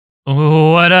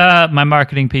up, my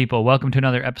marketing people? Welcome to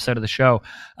another episode of the show.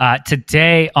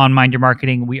 Today on Mind Your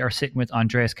Marketing, we are sitting with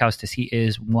Andreas Koustas. He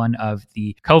is one of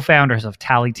the co-founders of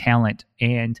Tally Talent.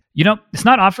 And, you know, it's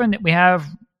not often that we have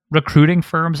recruiting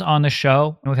firms on the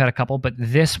show. We've had a couple, but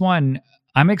this one,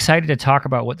 I'm excited to talk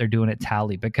about what they're doing at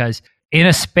Tally because in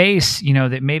a space, you know,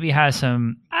 that maybe has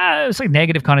some it's like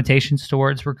negative connotations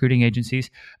towards recruiting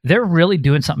agencies, they're really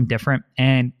doing something different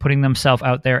and putting themselves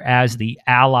out there as the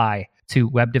ally to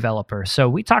web developers. So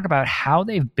we talk about how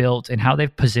they've built and how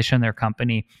they've positioned their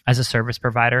company as a service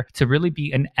provider to really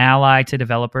be an ally to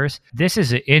developers. This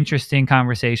is an interesting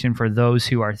conversation for those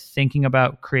who are thinking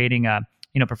about creating a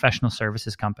professional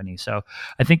services company. So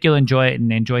I think you'll enjoy it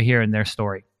and enjoy hearing their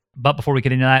story. But before we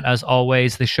get into that, as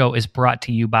always, the show is brought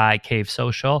to you by Cave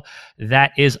Social.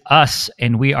 That is us,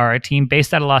 and we are a team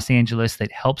based out of Los Angeles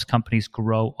that helps companies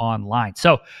grow online.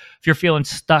 So if you're feeling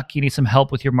stuck, you need some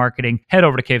help with your marketing, head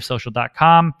over to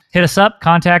cavesocial.com. Hit us up,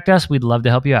 contact us. We'd love to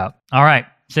help you out. All right,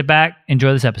 sit back,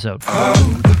 enjoy this episode.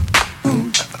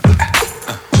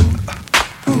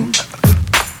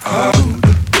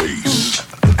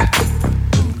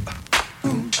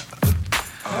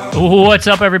 What's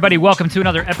up, everybody? Welcome to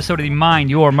another episode of the Mind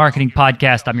Your Marketing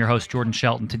Podcast. I'm your host, Jordan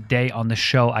Shelton. Today on the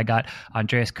show, I got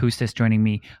Andreas Koustas joining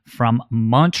me from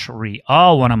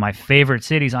Montreal, one of my favorite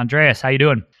cities. Andreas, how you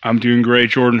doing? I'm doing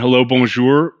great, Jordan. Hello,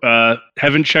 bonjour.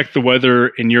 Haven't checked the weather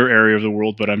in your area of the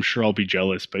world, but I'm sure I'll be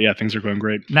jealous. But yeah, things are going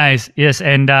great. Nice. Yes.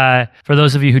 And for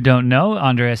those of you who don't know,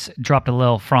 Andreas dropped a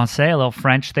little Francais, a little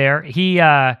French there. He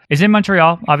is in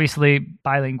Montreal, obviously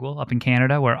bilingual up in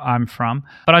Canada, where I'm from.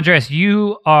 But Andreas,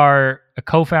 you are a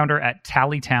co-founder at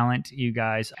Tally Talent. You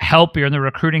guys help. You're in the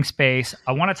recruiting space.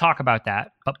 I want to talk about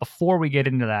that. But before we get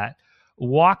into that,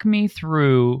 walk me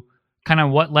through kind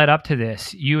of what led up to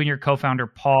this. You and your co-founder,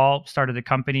 Paul, started the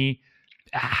company.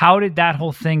 How did that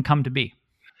whole thing come to be?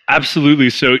 Absolutely.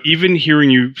 So even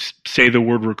hearing you say the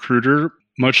word recruiter,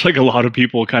 much like a lot of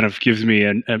people, kind of gives me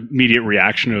an immediate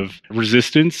reaction of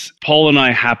resistance. Paul and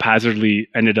I haphazardly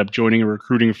ended up joining a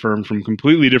recruiting firm from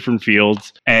completely different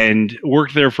fields and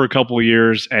worked there for a couple of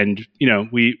years. And, you know,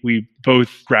 we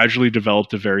both gradually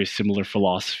developed a very similar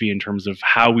philosophy in terms of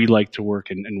how we like to work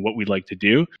and what we like to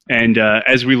do. And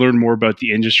as we learned more about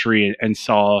the industry and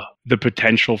saw the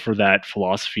potential for that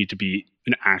philosophy to be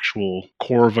an actual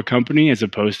core of a company as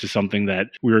opposed to something that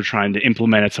we were trying to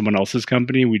implement at someone else's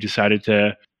company, we decided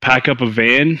to pack up a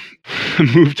van,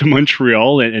 move to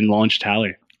Montreal and launch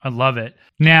Tally. I love it.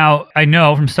 Now, I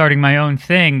know from starting my own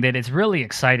thing that it's really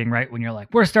exciting, right? When you're like,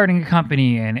 we're starting a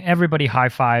company and everybody high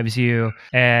fives you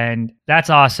and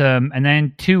that's awesome. And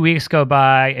then 2 weeks go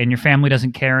by and your family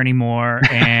doesn't care anymore.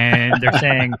 And they're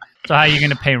saying, so how are you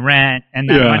going to pay rent? And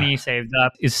that money you saved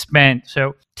up is spent.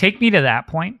 So take me to that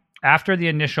point. After the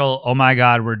initial, oh my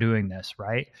God, we're doing this,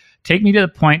 right? Take me to the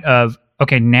point of,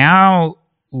 okay, now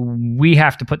we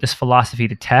have to put this philosophy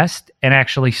to test and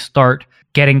actually start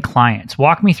getting clients.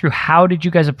 Walk me through, how did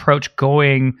you guys approach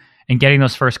going and getting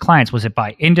those first clients? Was it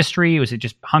by industry? Was it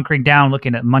just hunkering down,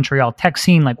 looking at Montreal tech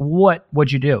scene? Like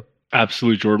what'd you do?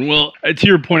 Absolutely, Jordan. Well, to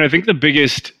your point, I think the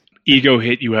biggest ego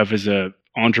hit you have as an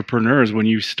entrepreneur is when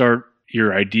you start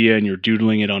your idea and you're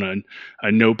doodling it on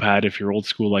a notepad, if you're old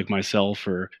school like myself,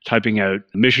 or typing out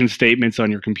mission statements on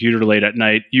your computer late at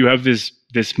night. You have this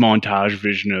montage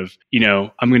vision of, you know,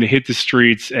 I'm going to hit the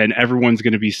streets and everyone's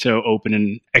going to be so open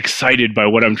and excited by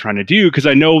what I'm trying to do because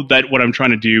I know that what I'm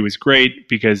trying to do is great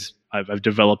because I've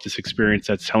developed this experience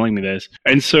that's telling me this.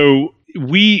 And so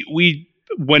we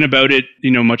went about it, you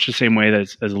know, much the same way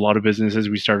as a lot of businesses.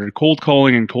 We started cold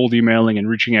calling and cold emailing and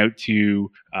reaching out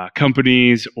to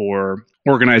companies or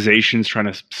organizations trying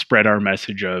to spread our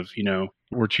message of, you know,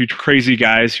 we're two crazy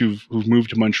guys who've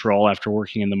moved to Montreal after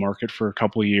working in the market for a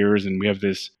couple of years, and we have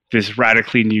this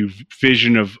radically new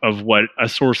vision of what a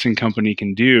sourcing company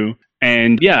can do.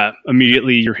 And yeah,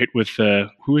 immediately you're hit with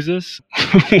who is this?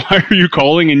 Why are you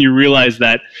calling? And you realize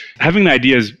that having the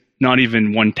idea is not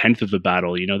even 1/10 of the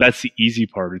battle. You know, that's the easy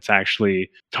part. It's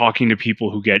actually talking to people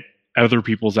who get other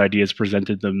people's ideas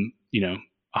presented them, you know,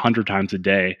 100 times a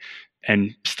day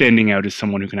and standing out as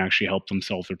someone who can actually help them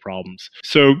solve their problems.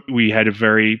 So we had a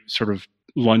very sort of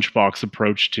lunchbox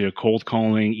approach to cold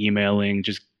calling, emailing,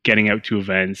 just getting out to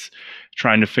events,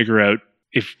 trying to figure out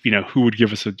if, you know, who would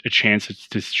give us a chance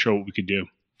to show what we could do.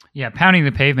 Yeah, pounding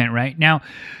the pavement, right? Now,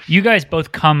 you guys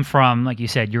both come from, like you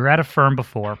said, you're at a firm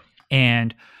before.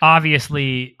 And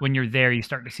obviously, when you're there, you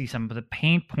start to see some of the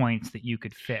pain points that you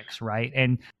could fix, right?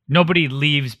 And nobody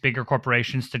leaves bigger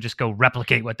corporations to just go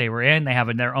replicate what they were in. They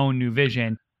have their own new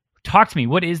vision. Talk to me.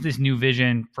 What is this new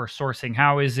vision for sourcing?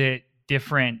 How is it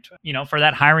different? You know, for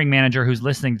that hiring manager who's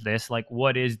listening to this, like,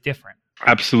 what is different?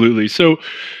 Absolutely. So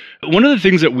One of the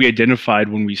things that we identified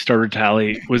when we started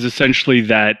Tally was essentially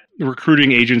that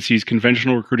recruiting agencies,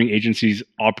 conventional recruiting agencies,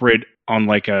 operate on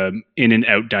like a in and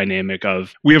out dynamic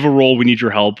of, we have a role, we need your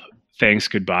help, thanks,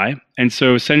 goodbye. And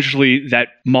so essentially that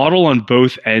model on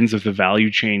both ends of the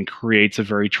value chain creates a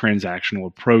very transactional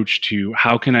approach to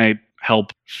how can I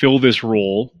help fill this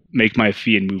role, make my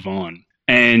fee and move on.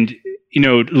 And,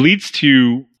 it leads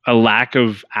to a lack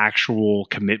of actual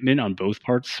commitment on both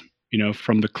parts,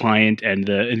 from the client and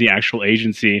the actual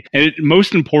agency. And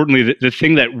most importantly, the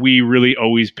thing that we really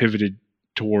always pivoted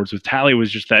towards with Tally was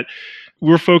just that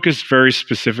we're focused very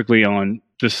specifically on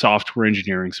the software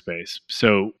engineering space.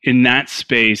 So in that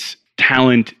space,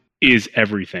 talent is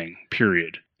everything,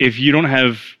 period. If you don't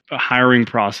have hiring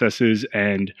processes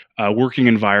and working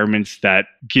environments that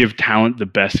give talent the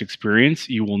best experience,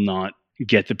 you will not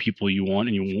get the people you want,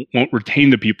 and you won't retain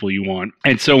the people you want.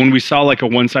 And so when we saw like a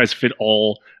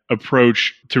one-size-fit-all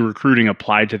approach to recruiting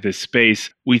applied to this space,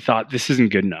 we thought this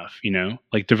isn't good enough.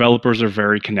 Like developers are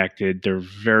very connected. They're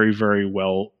very, very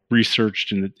well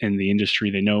researched in the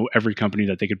industry. They know every company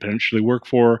that they could potentially work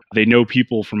for. They know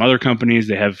people from other companies.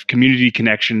 They have community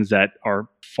connections that are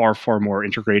far, far more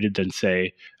integrated than,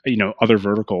 say, other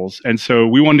verticals. And so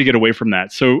we wanted to get away from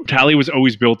that. So Tally was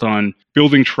always built on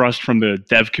building trust from the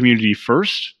dev community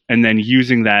first, and then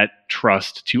using that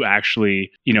trust to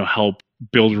actually, help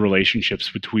build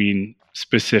relationships between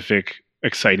specific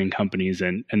exciting companies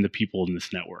and the people in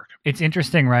this network. It's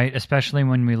interesting, right? Especially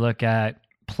when we look at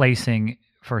placing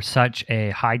for such a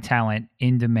high talent,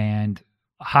 in demand,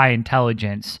 high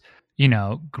intelligence,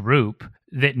 group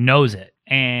that knows it,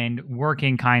 and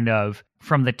working kind of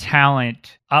from the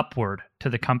talent upward to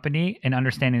the company and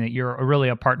understanding that you're really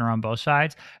a partner on both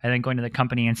sides, and then going to the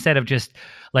company instead of just,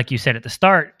 like you said at the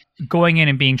start, going in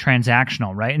and being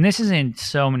transactional, right? And this is in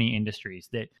so many industries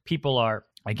that people are,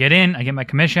 I get in, I get my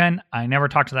commission, I never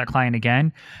talk to that client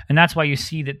again. And that's why you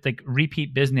see that the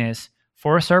repeat business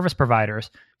for service providers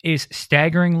is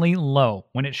staggeringly low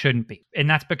when it shouldn't be. And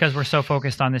that's because we're so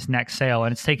focused on this next sale,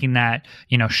 and it's taking that,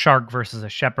 shark versus a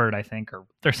shepherd, I think, or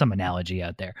there's some analogy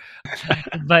out there.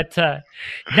 But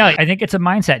no, I think it's a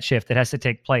mindset shift that has to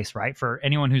take place, right? For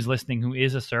anyone who's listening who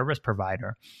is a service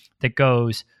provider that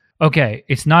goes, okay,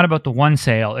 it's not about the one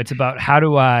sale. It's about how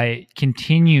do I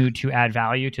continue to add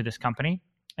value to this company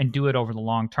and do it over the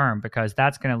long term, because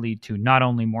that's going to lead to not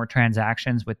only more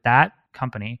transactions with that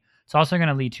company, it's also going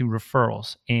to lead to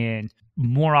referrals, and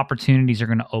more opportunities are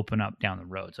going to open up down the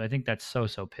road. So I think that's so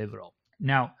pivotal.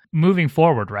 Now, moving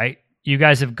forward, right? You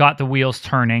guys have got the wheels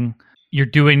turning. You're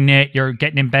doing it. You're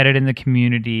getting embedded in the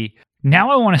community.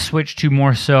 Now I want to switch to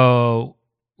more so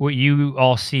what you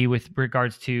all see with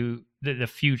regards to the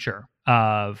future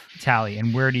of Tally,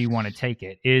 and where do you want to take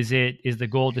it? Is the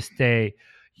goal to stay,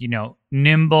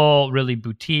 nimble, really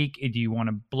boutique? Do you want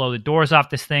to blow the doors off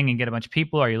this thing and get a bunch of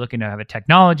people? Are you looking to have a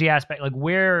technology aspect? Like,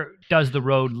 where does the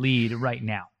road lead right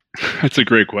now? That's a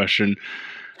great question.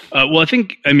 Well,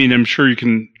 I'm sure you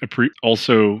can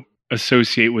also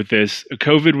associate with this.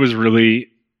 COVID was really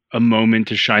a moment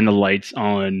to shine the lights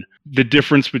on the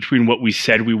difference between what we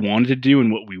said we wanted to do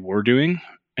and what we were doing.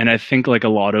 And I think like a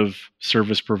lot of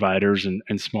service providers and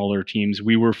smaller teams,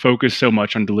 we were focused so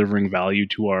much on delivering value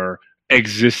to our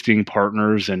existing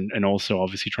partners and also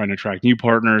obviously trying to attract new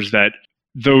partners, that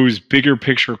those bigger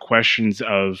picture questions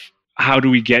of how do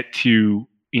we get to,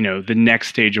 the next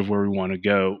stage of where we want to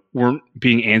go weren't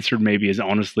being answered maybe as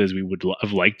honestly as we would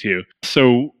have liked to.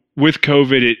 So with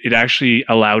COVID, it actually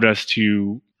allowed us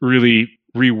to really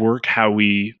rework how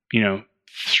we,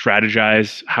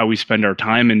 strategize, how we spend our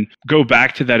time, and go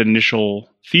back to that initial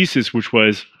thesis, which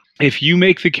was, if you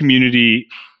make the community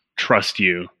trust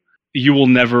you, you will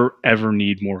never ever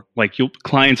need more. Like,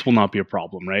 clients will not be a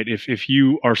problem, right? If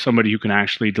you are somebody who can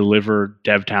actually deliver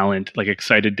dev talent, like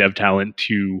excited dev talent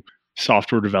to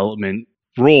software development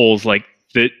roles, like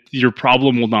that, your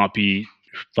problem will not be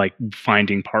like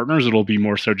finding partners. It'll be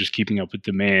more so just keeping up with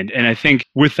demand. And I think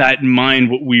with that in mind,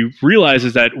 what we realized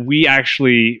is that we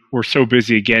actually were so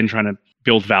busy again trying to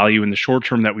build value in the short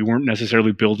term that we weren't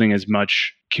necessarily building as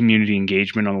much community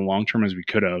engagement on the long term as we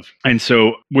could have. And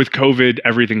so with COVID,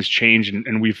 everything's changed,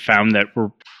 and we've found that we're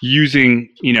using,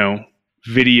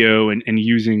 video and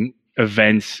using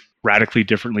events radically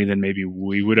differently than maybe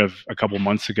we would have a couple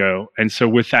months ago. And so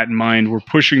with that in mind, we're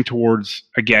pushing towards,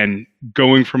 again,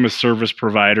 going from a service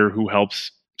provider who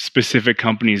helps specific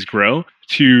companies grow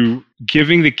to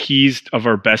giving the keys of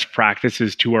our best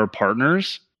practices to our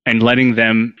partners and letting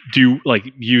them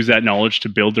use that knowledge to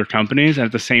build their companies, and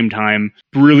at the same time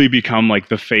really become like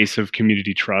the face of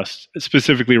community trust,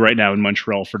 specifically right now in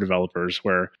Montreal for developers,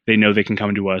 where they know they can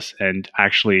come to us and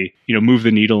actually, move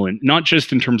the needle, and not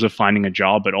just in terms of finding a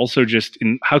job, but also just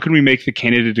in how can we make the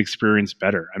candidate experience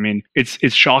better. I mean, it's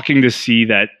shocking to see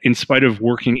that in spite of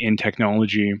working in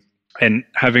technology and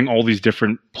having all these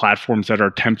different platforms that are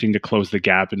attempting to close the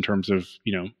gap in terms of,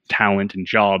 talent and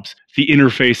jobs, the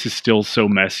interface is still so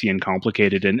messy and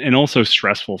complicated and also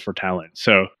stressful for talent.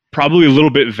 So probably a little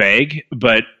bit vague,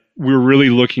 but we're really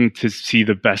looking to see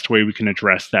the best way we can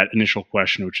address that initial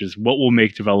question, which is what will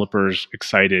make developers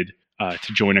excited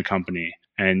to join a company.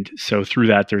 And so through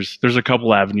that, there's a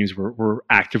couple avenues we're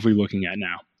actively looking at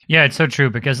now. Yeah, it's so true,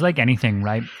 because like anything,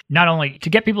 right? Not only to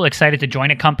get people excited to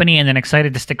join a company and then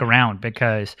excited to stick around,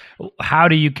 because how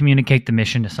do you communicate the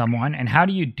mission to someone, and how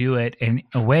do you do it in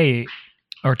a way,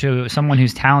 or to someone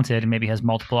who's talented and maybe has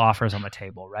multiple offers on the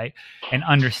table, right? And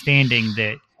understanding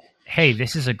that, hey,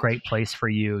 this is a great place for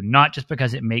you, not just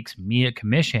because it makes me a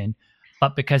commission,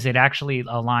 but because it actually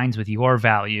aligns with your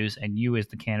values and you as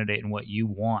the candidate and what you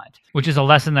want, which is a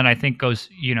lesson that I think goes,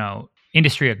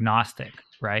 industry agnostic.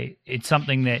 Right? It's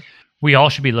something that we all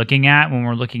should be looking at when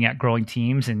we're looking at growing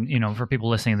teams. And, for people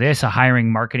listening to this,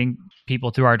 hiring marketing people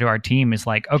through our team is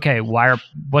like, okay,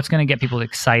 what's going to get people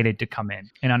excited to come in,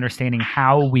 and understanding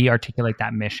how we articulate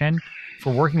that mission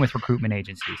for working with recruitment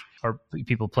agencies or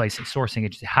people placing sourcing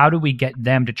agencies. How do we get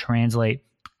them to translate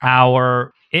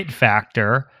our it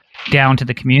factor down to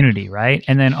the community, right?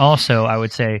 And then also, I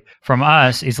would say from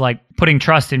us is like putting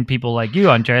trust in people like you,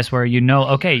 Andreas, where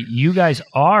okay, you guys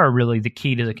are really the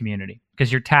key to the community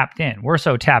because you're tapped in. We're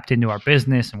so tapped into our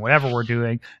business and whatever we're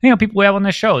doing. People we have on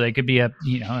this show, they could be a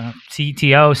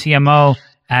CTO, CMO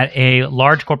at a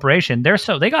large corporation.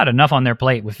 They got enough on their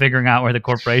plate with figuring out where the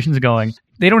corporation's going.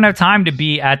 They don't have time to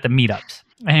be at the meetups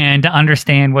and to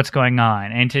understand what's going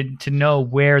on, and to know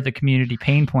where the community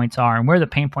pain points are and where the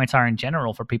pain points are in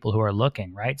general for people who are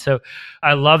looking, right? So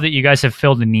I love that you guys have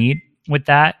filled the need with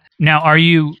that. Now, are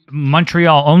you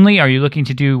Montreal only? Are you looking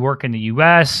to do work in the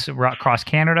US, across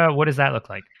Canada? What does that look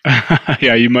like?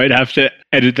 Yeah, you might have to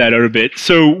edit that out a bit.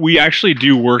 So we actually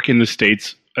do work in the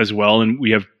States as well, and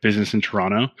we have business in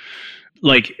Toronto.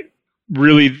 Like,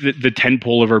 really, the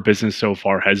tentpole of our business so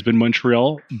far has been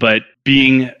Montreal, but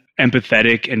being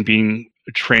empathetic and being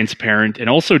transparent and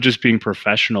also just being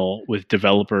professional with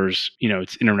developers,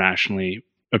 it's internationally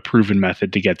a proven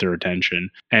method to get their attention.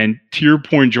 And to your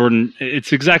point, Jordan, it's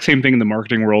the exact same thing in the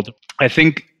marketing world. I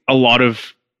think a lot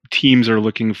of teams are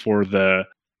looking for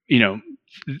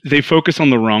they focus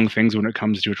on the wrong things when it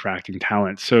comes to attracting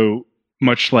talent. So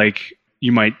much like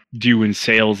you might do in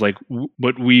sales, like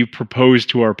what we propose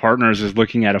to our partners is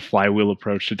looking at a flywheel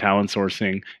approach to talent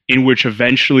sourcing, in which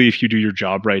eventually, if you do your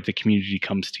job right, the community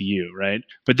comes to you, right?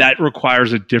 But that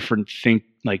requires a different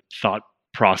thought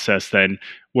process than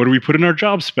what do we put in our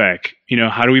job spec?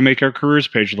 How do we make our careers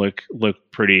page look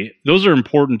pretty? Those are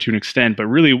important to an extent, but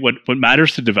really what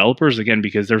matters to developers, again,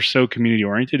 because they're so community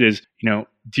oriented, is,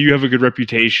 do you have a good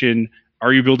reputation?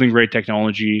 Are you building great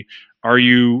technology? Are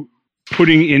you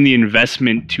putting in the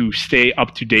investment to stay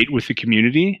up to date with the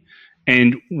community?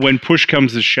 And when push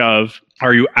comes to shove,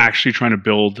 are you actually trying to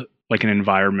build like an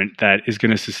environment that is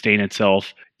going to sustain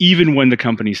itself even when the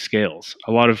company scales?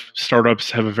 A lot of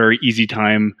startups have a very easy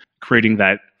time creating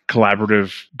that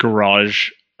collaborative garage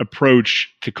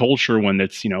approach to culture when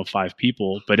it's 5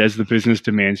 people. But as the business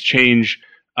demands change,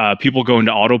 people go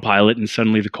into autopilot and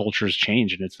suddenly the cultures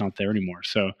change and it's not there anymore.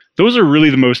 So those are really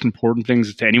the most important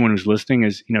things to anyone who's listening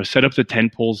is, set up the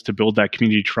tent poles to build that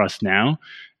community trust now.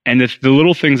 And the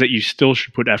little things that you still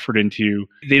should put effort into,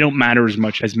 they don't matter as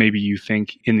much as maybe you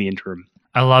think in the interim.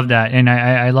 I love that. And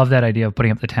I love that idea of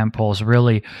putting up the tent poles,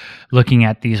 really looking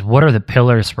at these, what are the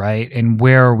pillars, right? And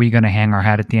where are we going to hang our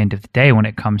hat at the end of the day when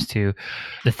it comes to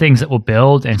the things that will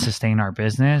build and sustain our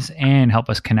business and help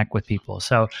us connect with people.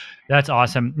 So that's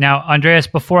awesome. Now, Andreas,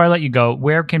 before I let you go,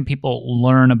 where can people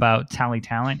learn about Tally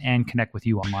Talent and connect with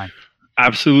you online?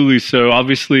 Absolutely. So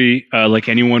obviously, like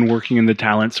anyone working in the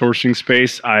talent sourcing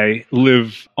space, I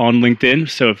live on LinkedIn.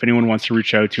 So if anyone wants to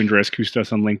reach out to Andreas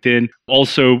Kustas on LinkedIn,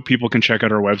 also people can check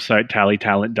out our website,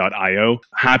 tallytalent.io.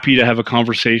 Happy to have a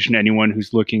conversation. Anyone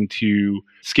who's looking to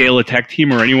scale a tech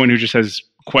team or anyone who just has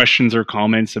questions or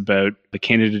comments about the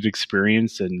candidate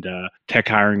experience and tech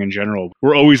hiring in general.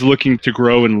 We're always looking to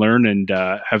grow and learn and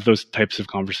have those types of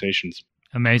conversations.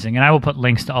 Amazing. And I will put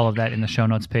links to all of that in the show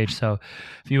notes page. So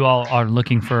if you all are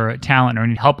looking for talent or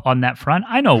need help on that front,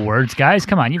 I know words, guys.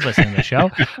 Come on, you've listened to the show.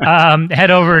 Head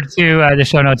over to the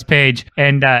show notes page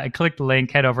and click the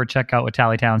link. Head over, check out what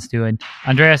Tally Talent's doing.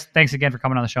 Andreas, thanks again for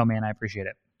coming on the show, man. I appreciate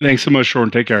it. Thanks so much,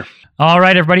 Jordan. Take care. All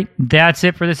right, everybody. That's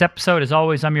it for this episode. As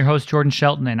always, I'm your host, Jordan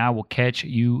Shelton, and I will catch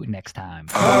you next time.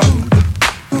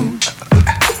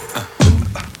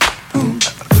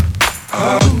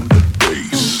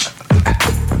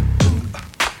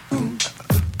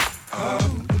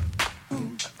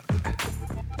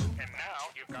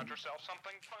 Got yourself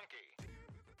something funky.